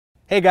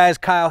Hey guys,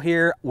 Kyle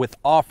here with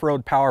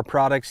Off-Road Power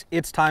Products.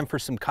 It's time for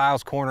some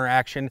Kyle's Corner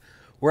action.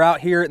 We're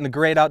out here in the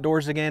great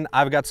outdoors again.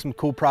 I've got some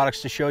cool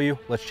products to show you.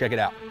 Let's check it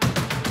out.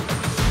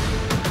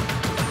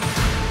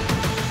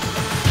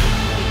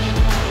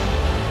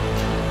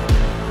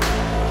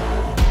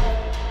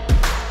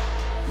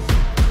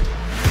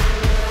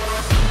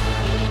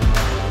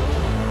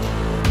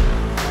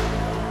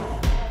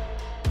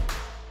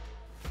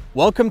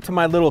 Welcome to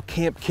my little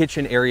camp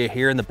kitchen area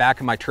here in the back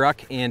of my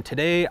truck, and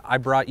today I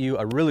brought you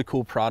a really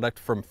cool product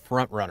from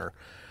Runner.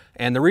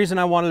 And the reason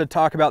I wanted to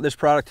talk about this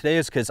product today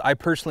is because I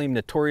personally am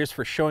notorious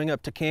for showing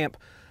up to camp,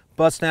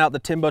 busting out the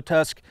Timbo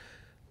Tusk,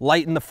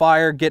 lighting the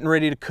fire, getting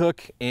ready to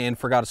cook, and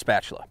forgot a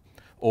spatula.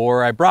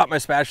 Or I brought my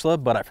spatula,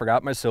 but I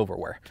forgot my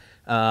silverware.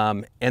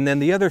 And then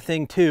the other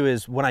thing too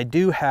is when I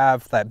do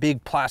have that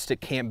big plastic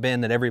camp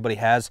bin that everybody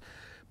has,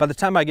 by the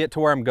time I get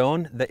to where I'm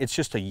going, it's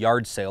just a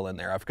yard sale in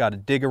there. I've got to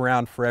dig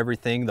around for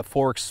everything. The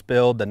fork's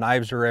spilled, the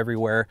knives are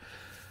everywhere.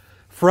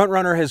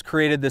 Runner has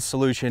created this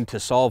solution to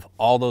solve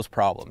all those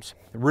problems.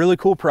 A really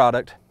cool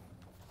product,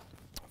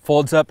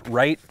 folds up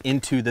right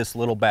into this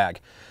little bag.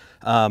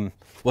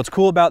 What's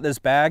cool about this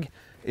bag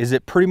is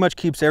it pretty much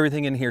keeps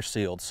everything in here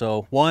sealed.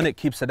 So one, it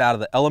keeps it out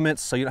of the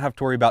elements, so you don't have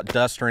to worry about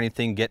dust or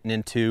anything getting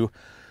into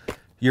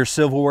your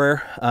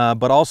silverware.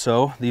 But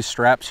also these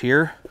straps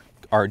here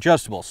are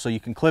adjustable, so you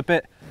can clip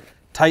it,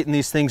 tighten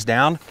these things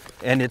down,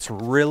 and it's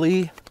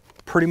really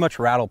pretty much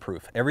rattle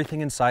proof.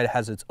 Everything inside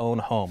has its own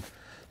home.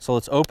 So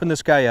let's open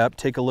this guy up,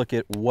 take a look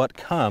at what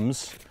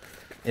comes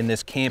in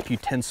this camp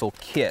utensil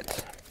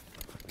kit.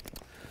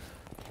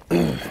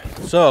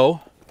 So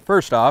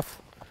first off,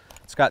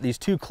 it's got these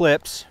two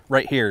clips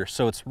right here,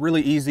 so it's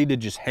really easy to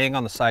just hang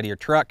on the side of your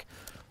truck,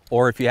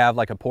 or if you have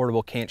like a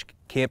portable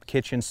camp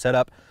kitchen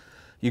setup,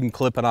 you can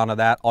clip it onto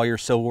that. All your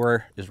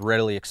silverware is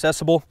readily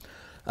accessible.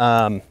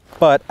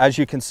 But as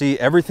you can see,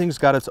 everything's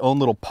got its own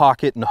little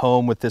pocket and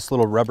home with this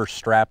little rubber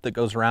strap that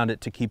goes around it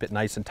to keep it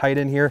nice and tight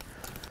in here.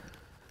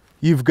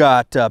 You've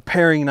got a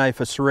paring knife,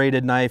 a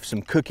serrated knife,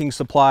 some cooking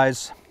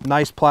supplies,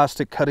 nice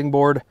plastic cutting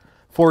board,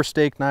 4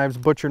 steak knives,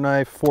 butcher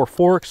knife, 4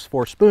 forks,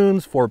 4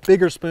 spoons, 4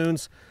 bigger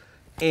spoons,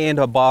 and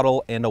a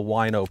bottle and a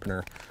wine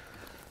opener.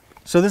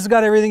 So this has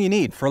got everything you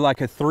need for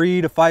like a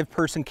 3 to 5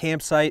 person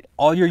campsite.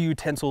 All your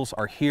utensils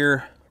are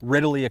here,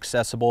 readily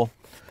accessible.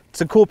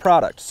 It's a cool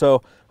product.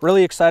 So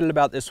really excited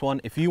about this one.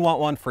 If you want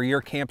one for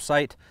your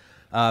campsite,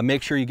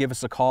 make sure you give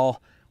us a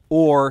call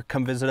or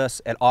come visit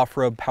us at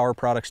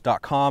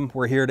offroadpowerproducts.com.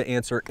 We're here to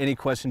answer any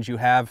questions you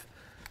have.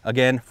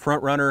 Again,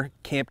 Runner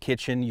Camp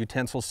Kitchen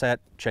Utensil Set.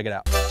 Check it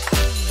out.